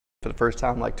for the first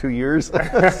time in like 2 years,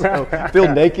 so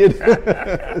feel naked.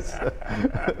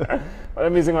 Well,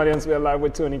 amazing audience, we're live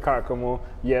with Tony Carcamo.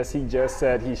 Yes, he just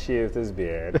said he shaved his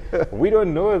beard. We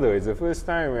don't know though, it's the first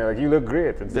time. Like, you look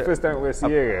great. It's the first time we're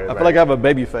seeing it. I feel like I have a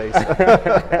baby face.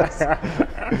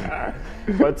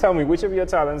 But tell me, which of your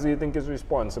talents do you think is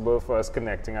responsible for us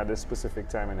connecting at this specific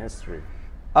time in history?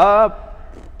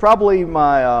 Probably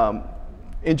my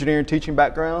engineering teaching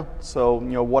background. So,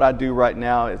 what I do right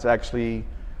now is actually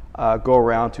go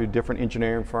around to different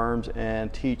engineering firms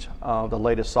and teach the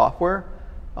latest software,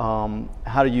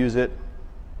 how to use it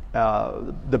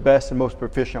the best and most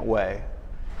proficient way.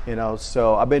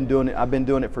 So I've been doing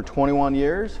it for 21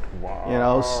 years.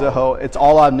 Wow. So it's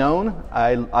all I've known.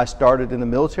 I started in the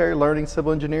military learning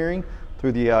civil engineering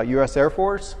through the U.S. Air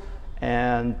Force,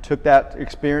 and took that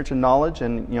experience and knowledge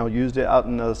and used it out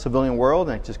in the civilian world,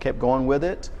 and just kept going with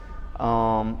it.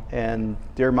 And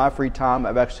during my free time,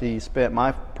 I've actually spent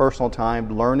my personal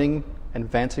time learning and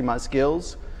advancing my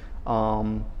skills.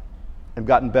 I've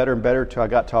gotten better and better till I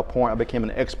got to a point I became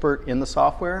an expert in the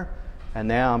software, and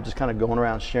now I'm just kind of going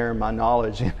around sharing my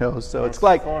knowledge. So That's it's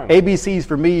like fun. ABCs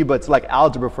for me, but it's like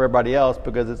algebra for everybody else,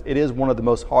 because it is one of the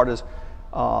most hardest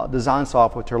design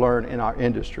software to learn in our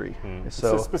industry.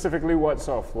 So specifically, what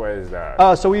software is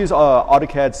that? So we use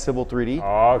AutoCAD Civil 3D.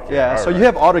 Okay. Yeah. So you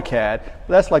have AutoCAD.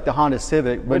 That's like the Honda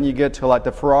Civic. When you get to like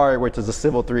the Ferrari, which is a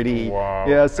Civil 3D. Wow.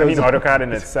 Yeah. So AutoCAD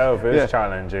in itself is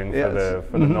challenging Yeah,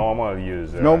 for the normal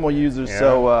user. normal users. Yeah.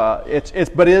 So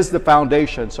but it is the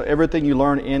foundation. So everything you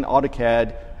learn in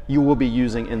AutoCAD, you will be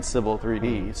using in Civil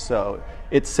 3D. So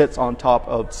it sits on top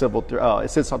of it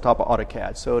sits on top of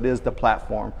AutoCAD. So it is the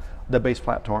platform, the base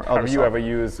platform. Have you ever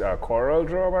used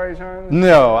CorelDRAW by chance?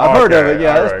 No, I've heard of it.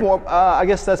 Yeah, all that's right. more. I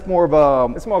guess that's more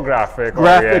of It's more graphics,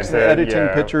 graphics and editing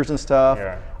yeah. pictures and stuff.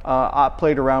 Yeah. I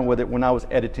played around with it when I was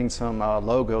editing some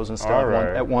logos and stuff All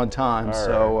right. at one time. All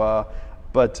So,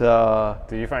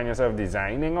 Do you find yourself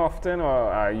designing often,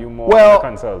 or are you more well, on the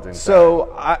consulting side?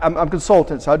 so I'm a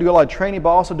consultant, so I do a lot of training, but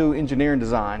I also do engineering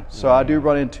design. So I do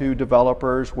run into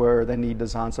developers where they need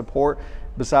design support.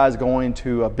 Besides going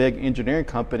to a big engineering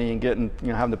company and getting,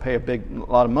 having to pay a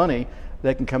lot of money,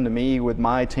 they can come to me with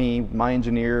my team, my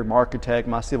engineer, my architect,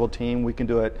 my civil team. We can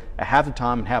do it at half the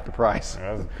time and half the price.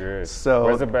 That's good. So,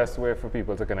 what's the best way for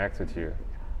people to connect with you?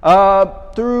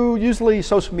 Through usually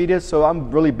social media. So I'm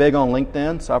really big on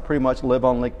LinkedIn. So I pretty much live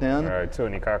on LinkedIn. All right,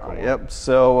 Tony Carcamo. Yep.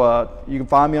 So you can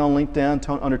find me on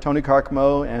LinkedIn under Tony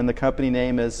Carcamo, and the company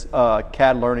name is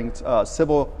CAD Learning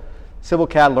Civil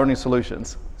CAD Learning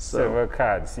Solutions. So, Civil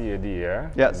CAD, CAD, yeah?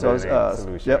 Yeah, so it's,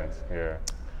 Solutions, yep. yeah.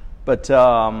 But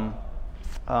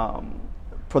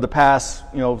for the past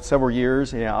several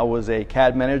years, I was a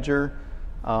CAD manager.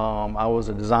 I was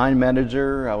a design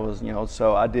manager. I was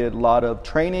so I did a lot of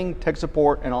training, tech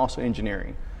support, and also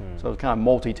engineering. So I was kind of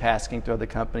multitasking through other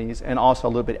companies, and also a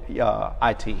little bit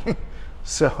IT.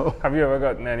 So have you ever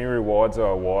gotten any rewards or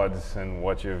awards in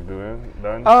what you've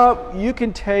done? You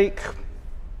can take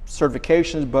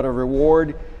certifications, but a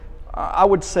reward, I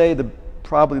would say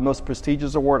probably the most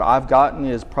prestigious award I've gotten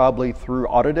is probably through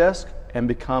Autodesk and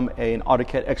become an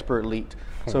AutoCAD Expert Elite.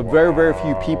 So very, very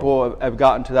few people have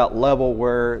gotten to that level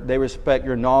where they respect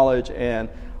your knowledge, and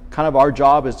kind of our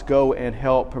job is to go and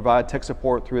help provide tech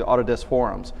support through Autodesk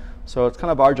forums. So it's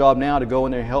kind of our job now to go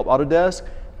in there and help Autodesk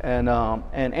and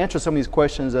answer some of these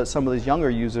questions that some of these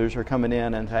younger users are coming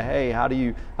in and say, hey, how do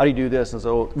you do this? And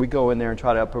so we go in there and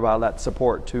try to provide that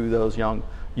support to those young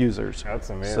users. That's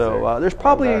amazing. So there's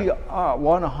probably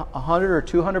 100 or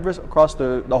 200 across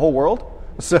the whole world.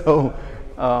 So,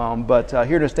 but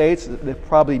here in the States, there's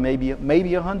probably maybe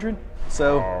 100.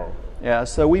 So. Yeah,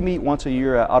 so we meet once a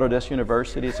year at Autodesk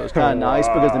University, so it's kind of nice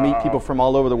because they meet people from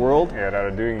all over the world. Yeah, that are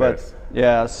doing this.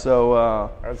 Yeah, so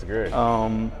that's great.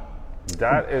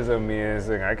 That is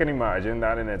amazing. I can imagine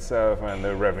that in itself, and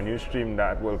the revenue stream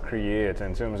that will create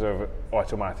in terms of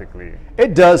automatically.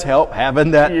 It does help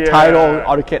having that title,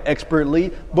 AutoCAD Expert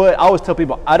Elite, but I always tell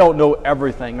people I don't know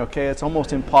everything. Okay, it's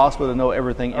almost impossible to know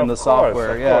everything in the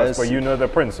software. Of course, but you know the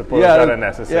principles that are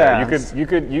necessary. Yeah.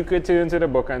 You could turn to the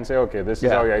book and say, okay, this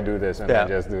is how I do this, and then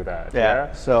just do that.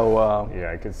 Yeah. So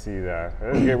yeah, I could see that.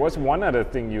 Okay, what's one other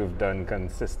thing you've done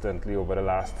consistently over the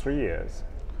last 3 years?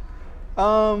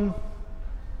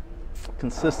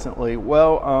 Consistently,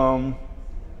 well,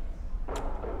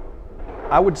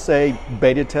 I would say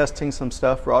beta testing some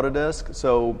stuff for Autodesk.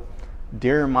 So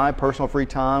during my personal free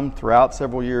time throughout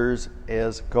several years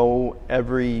is go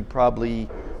probably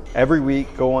every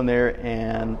week, go in there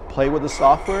and play with the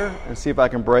software and see if I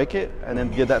can break it, and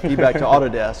then give that feedback to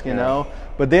Autodesk, you know.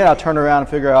 But then I turn around and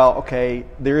figure out, okay,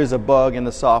 there is a bug in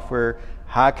the software.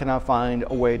 how can I find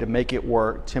a way to make it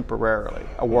work temporarily,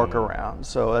 a workaround?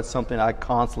 So that's something I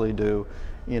constantly do.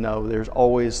 There's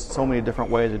always so many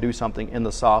different ways to do something in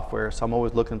the software. So I'm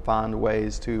always looking to find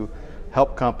ways to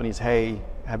help companies, hey,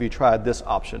 have you tried this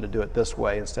option to do it this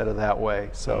way instead of that way?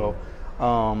 So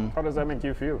how does that make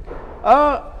you feel?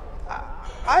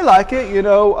 I like it.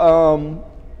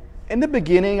 In the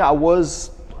beginning I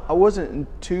wasn't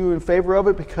too in favor of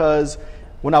it, because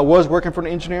when I was working for an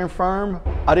engineering firm,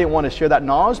 I didn't want to share that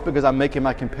knowledge because I'm making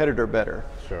my competitor better.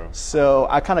 Sure. So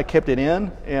I kind of kept it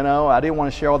in. I didn't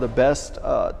want to share all the best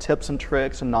tips and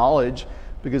tricks and knowledge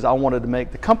because I wanted to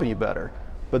make the company better.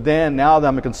 But then now that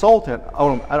I'm a consultant,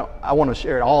 I want to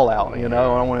share it all out.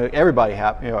 I want everybody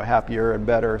happier and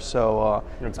better. So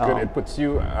it's good. It puts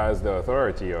you as the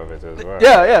authority of it as well.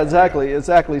 Yeah,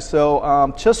 exactly.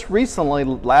 So just recently,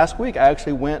 last week, I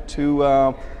actually went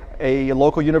to a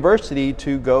local university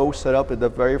to go set up the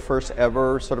very first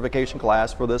ever certification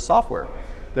class for this software.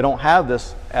 They don't have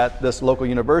this at this local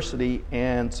university,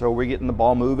 and so we're getting the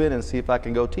ball moving and see if I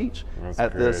can go teach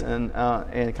at this and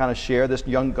kind of share this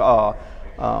young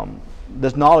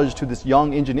this knowledge to this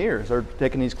young engineers. They're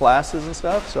taking these classes and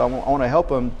stuff, so I want to help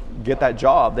them get that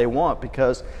job they want,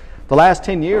 because the last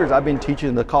 10 years I've been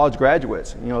teaching the college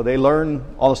graduates. They learn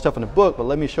all the stuff in the book, but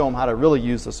let me show them how to really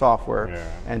use the software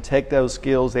and take those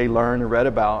skills they learned and read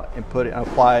about and put it and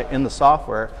apply it in the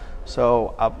software.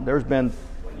 So there's been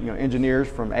engineers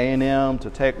from A&M to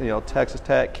Texas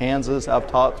Tech, Kansas I've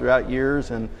taught throughout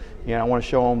years, and I want to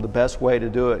show them the best way to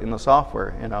do it in the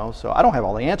software. So I don't have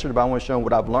all the answers, but I want to show them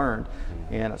what I've learned.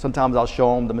 And sometimes I'll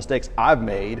show them the mistakes I've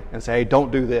made and say, hey,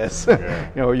 don't do this. Or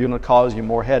you're going to cause you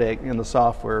more headache in the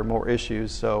software, more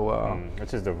issues. So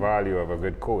which is the value of a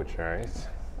good coach, right?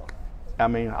 I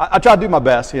mean, I try to do my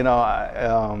best.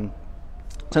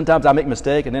 Sometimes I make a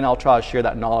mistake, and then I'll try to share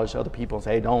that knowledge to other people and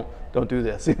say, hey, don't do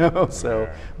this. So,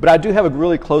 but I do have a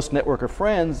really close network of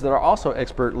friends that are also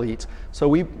expert leads. So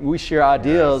we share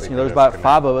ideas. There's about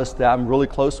 5 of us that I'm really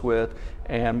close with.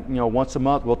 And once a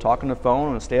month we'll talk on the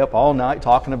phone and stay up all night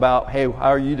talking about, hey, how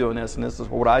are you doing this? And this is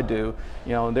what I do.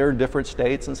 They're in different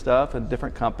states and stuff and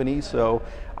different companies. So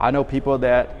I know people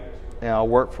that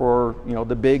work for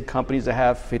the big companies that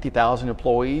have 50,000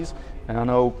 employees, and I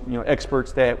know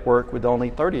experts that work with only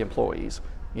 30 employees.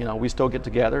 We still get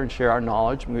together and share our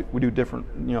knowledge. We do different,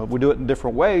 we do it in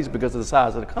different ways because of the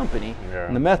size of the company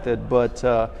and the method. But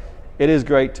it is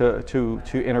great to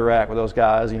interact with those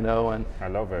guys, and I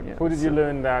love it. Who did you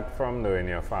learn that from, though, in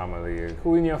your family?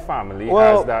 Who in your family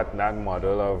has that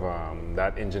model of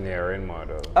that engineering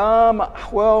model?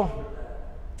 Well,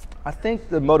 I think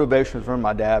the motivation was from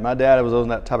my dad. My dad was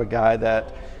that type of guy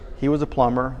that he was a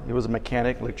plumber, he was a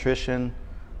mechanic, electrician.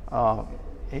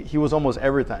 He was almost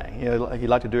everything. He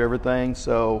liked to do everything.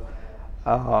 So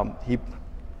he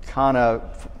kind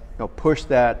of pushed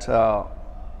that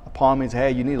upon me and say,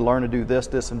 hey, you need to learn to do this,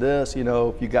 this, and this.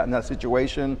 If you got in that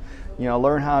situation,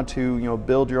 learn how to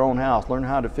build your own house, learn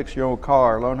how to fix your own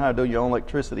car, learn how to do your own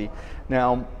electricity.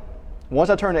 Now, once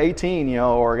I turned 18,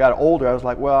 or got older, I was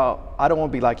like, well, I don't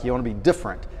want to be like you. I want to be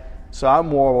different. So I'm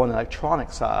more on the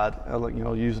electronic side,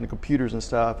 using the computers and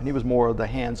stuff, and he was more of the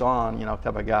hands-on,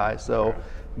 type of guy. So,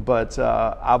 but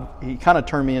he kind of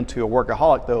turned me into a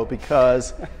workaholic, though,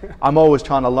 because I'm always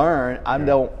trying to learn.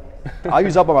 I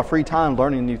use up all my free time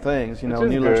learning new things,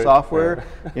 new software,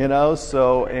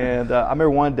 So, and I remember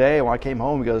one day when I came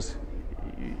home, he goes,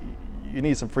 you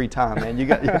need some free time, man.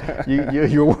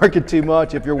 You're working too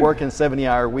much. If you're working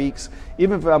 70-hour weeks,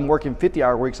 even if I'm working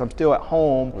 50-hour weeks, I'm still at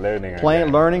home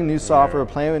learning new software,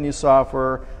 playing with new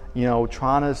software,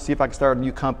 trying to see if I can start a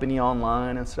new company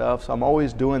online and stuff. So I'm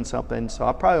always doing something. So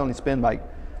I probably only spend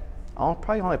only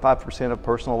 5% of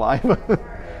personal life.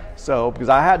 So, because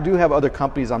I do have other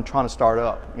companies I'm trying to start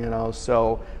up,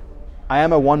 so I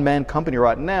am a one-man company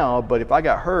right now, but if I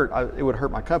got hurt, it would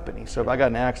hurt my company. So if I got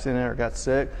in an accident or got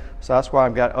sick, so that's why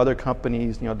I've got other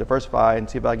companies, diversify and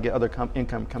see if I can get other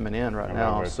income coming in right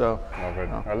now. So,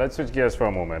 let's switch gears for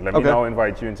a moment. Let me now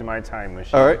invite you into my time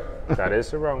machine. All right. That is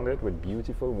surrounded with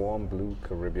beautiful, warm blue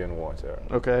Caribbean water.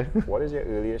 Okay. What is your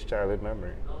earliest childhood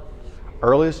memory?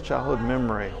 Earliest childhood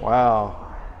memory? Wow.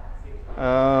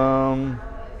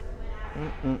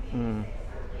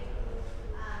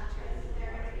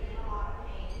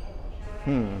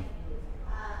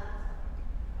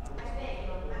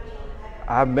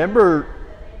 I remember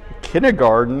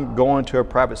kindergarten, going to a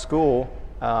private school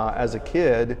as a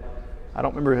kid. I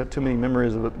don't remember too many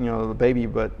memories of the baby,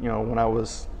 but when I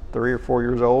was 3 or 4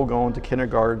 years old, going to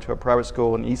kindergarten to a private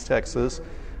school in East Texas,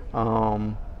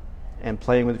 and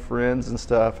playing with friends and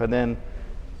stuff, and then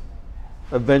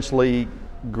eventually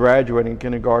graduating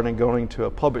kindergarten and going to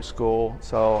a public school.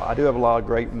 So I do have a lot of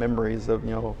great memories of,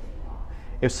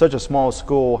 it's such a small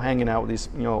school, hanging out with these,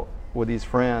 with these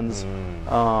friends.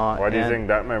 Why do you think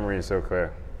that memory is so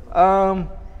clear? I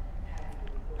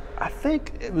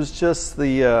think it was just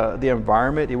the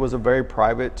environment. It was a very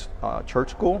private church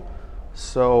school,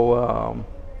 so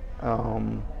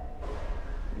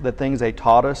the things they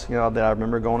taught us, that I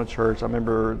remember going to church. I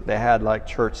remember they had like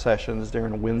church sessions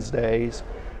during Wednesdays.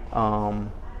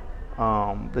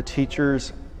 The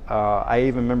teachers, I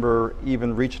even remember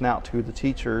reaching out to the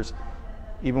teachers,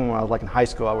 even when I was like in high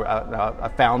school. I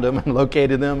found them and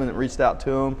located them and reached out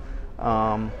to them.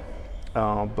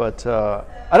 But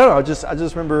I don't know. I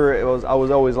just remember I was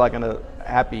always like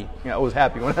happy. I was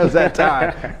happy when I was that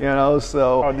time.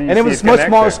 So and it was a much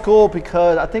smaller school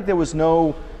because I think there was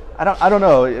no. I don't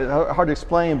know. It's hard to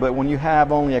explain. But when you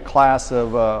have only a class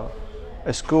of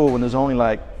a school, when there's only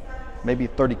like maybe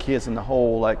 30 kids in the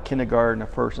whole like kindergarten, the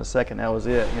first and second, that was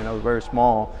it. It was very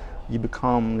small. You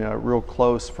become real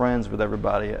close friends with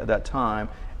everybody at that time.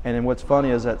 And then what's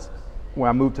funny is that when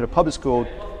I moved to the public school,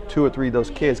 2 or 3 of those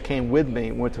kids came with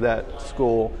me, went to that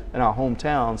school in our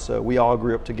hometown. So we all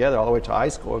grew up together all the way to high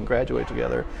school and graduated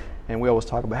together. And we always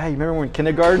talk about, hey, you remember when we were in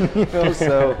kindergarten?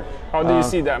 So how do you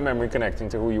see that memory connecting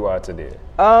to who you are today?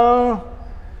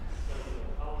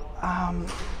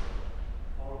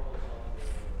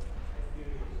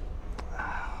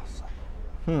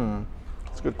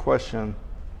 That's a good question.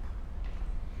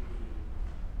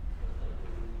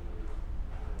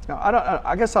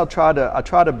 I guess I try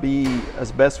to be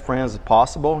as best friends as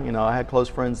possible. I had close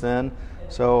friends then,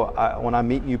 so when I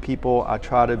meet new people, I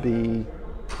try to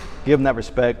give them that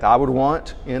respect I would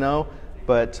want,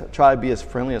 but try to be as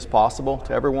friendly as possible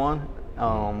to everyone.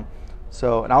 And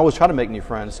I always try to make new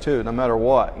friends too, no matter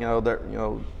what.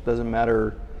 Doesn't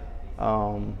matter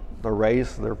their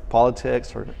race, their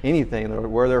politics, or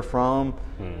anything, where they're from,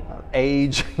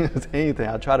 age, anything.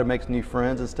 I try to make new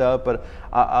friends and stuff, but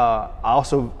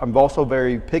I'm also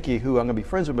very picky who I'm going to be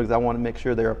friends with because I want to make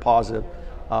sure they're a positive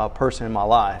person in my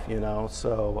life,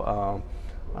 So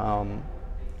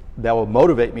that will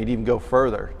motivate me to even go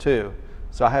further too.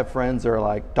 So I have friends that are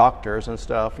like doctors and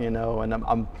stuff, and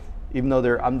I'm even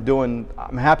though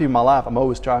I'm happy with my life, I'm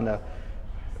always trying to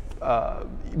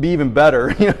be even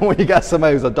better. When you got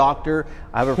somebody who's a doctor.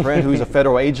 I have a friend who's a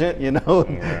federal agent.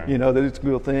 Those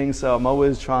cool things. So I'm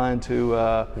always trying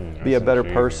to be a better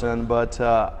person. But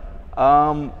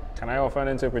can I offer an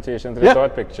interpretation to the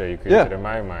thought picture you created in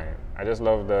my mind? I just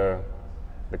love the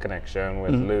connection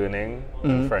with learning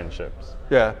and friendships.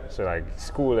 Yeah. So like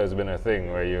school has been a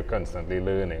thing where you're constantly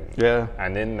learning. Yeah.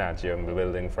 And in that you're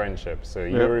building friendships. So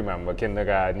you remember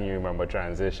kindergarten, you remember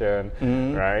transition,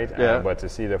 right? Yeah. But to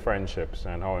see the friendships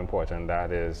and how important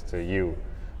that is to you,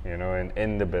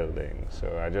 in the building. So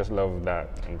I just love that.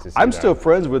 And to see I'm still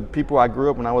friends with people I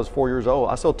grew up when I was 4 years old.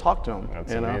 I still talk to them.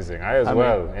 That's amazing. I as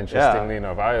well. Interestingly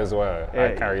enough, I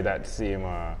carry that same,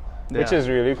 which is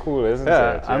really cool, isn't it?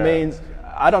 Yeah. I mean,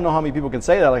 I don't know how many people can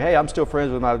say that. Like, hey, I'm still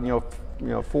friends with my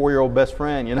 4-year-old best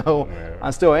friend. I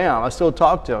still am. I still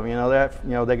talk to them.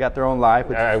 They got their own life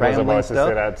with family and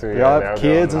stuff. They all have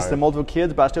kids and multiple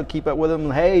kids, but I still keep up with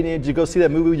them. Hey, did you go see that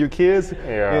movie with your kids?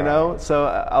 Yeah. So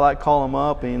I like calling them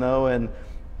up. And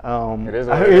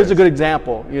here's a good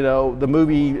example. The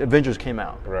movie Avengers came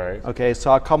out. Right. Okay,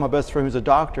 so I called my best friend who's a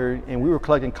doctor, and we were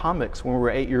collecting comics when we were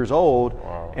 8 years old.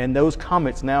 Wow. And those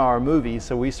comics now are movies.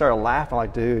 So we started laughing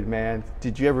like, dude, man,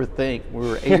 did you ever think when we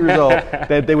were 8 years old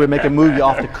that they would make a movie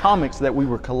off the comics that we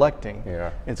were collecting?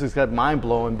 Yeah. And so it's got mind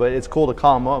blowing, but it's cool to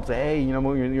call them up and say, hey, when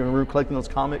we were collecting those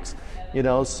comics,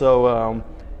 so,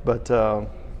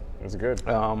 It's good.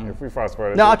 If we fast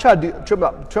forward. No, I try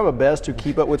my best to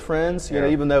keep up with friends,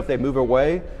 even though if they move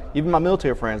away. Even my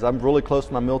military friends, I'm really close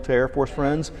to my military Air Force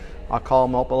friends. I call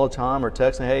them up all the time or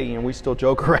text them, hey, we still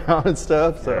joke around and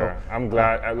stuff. So I'm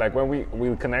glad. Like when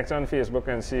we'll connect on Facebook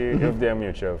and see if they're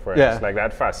mutual friends. Yeah. Like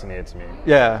that fascinates me.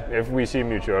 Yeah. If we see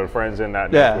mutual friends in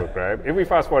that network, right? If we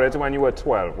fast forward to when you were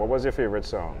 12, what was your favorite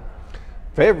song?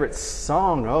 Favorite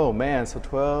song? Oh man, so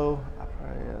 12.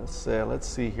 Let's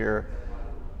see here.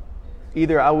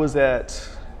 Either I was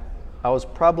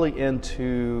probably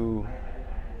into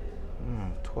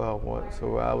 12. What?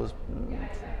 So I was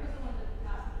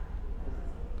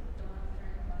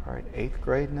all right, 8th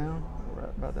grade now, right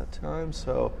about that time.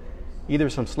 So either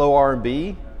some slow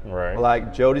R&B, right,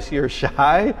 like Jodeci or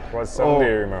Shy. What song do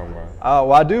you remember?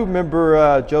 Well, I do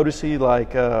remember Jodeci,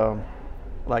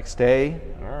 like Stay.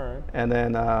 All right. And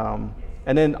then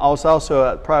And then also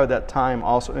at probably that time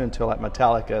also into like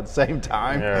Metallica at the same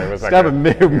time. Yeah, it was it's like kind of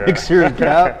a mixture of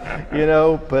gap, you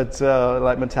know. But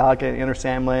like Metallica and Enter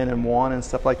Sandman and One and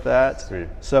stuff like that. Sweet.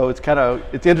 So it's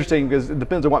interesting because it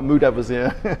depends on what mood I was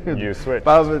in. You switch.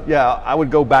 I would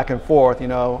go back and forth, you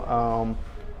know.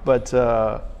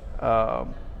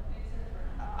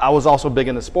 I was also big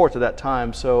into sports at that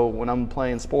time. So when I'm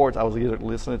playing sports, I was either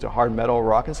listening to hard metal,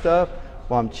 rock and stuff.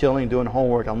 While I'm chilling, doing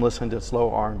homework, I'm listening to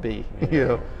slow R&B, you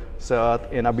know. So,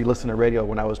 and I'd be listening to radio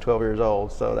when I was 12 years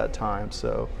old, so that time,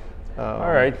 so.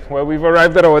 All right, well, we've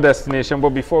arrived at our destination, but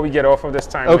before we get off of this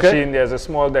time machine, there's a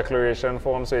small declaration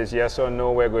form, so it's yes or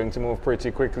no. We're going to move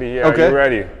pretty quickly here. Okay. Are you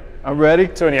ready? I'm ready.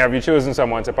 Tony, have you chosen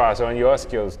someone to pass on your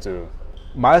skills to?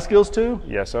 My skills too?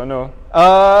 Yes or no?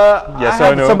 Yes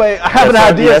or no? I have an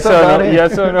idea. Yes or no?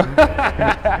 Yes or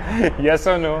no? Yes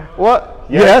or no? What?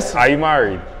 Yes. Are you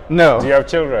married? No. Do you have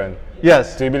children?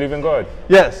 Yes. Do you believe in God?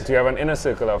 Yes. Do you have an inner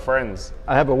circle of friends?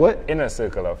 I have a what? Inner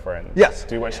circle of friends. Yes.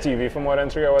 Do you watch TV for more than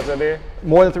 3 hours a day?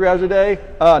 More than 3 hours a day?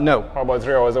 No. How about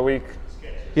 3 hours a week?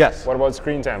 Yes. What about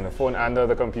screen time, the phone and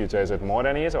the computer? Is it more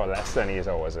than 8 or less than 8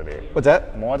 hours a day? What's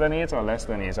that? More than 8 or less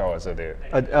than 8 hours a day?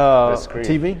 The screen.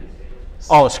 TV?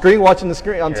 Oh, screen, watching the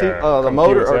screen on TV, the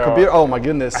motor or computer? Oh my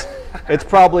goodness. It's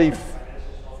probably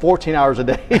 14 hours a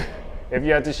day. If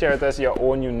you had to share with us your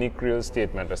own unique real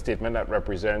statement, a statement that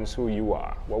represents who you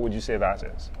are, what would you say that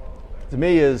is? To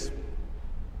me is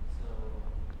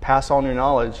pass on your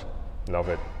knowledge. Love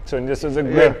it. So this is a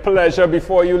great pleasure.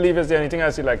 Before you leave, is there anything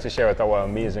else you'd like to share with our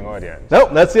amazing audience? Nope,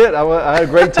 that's it. I had a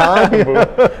great time. Tony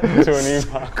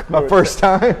Carcamo. My first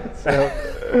time. So.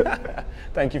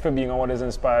 Thank you for being on What is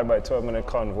Inspired by 12-Minute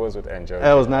Convos with Angel.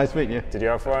 That was nice meeting you. Did you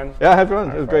have fun? Yeah, I had fun.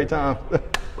 It was a great time.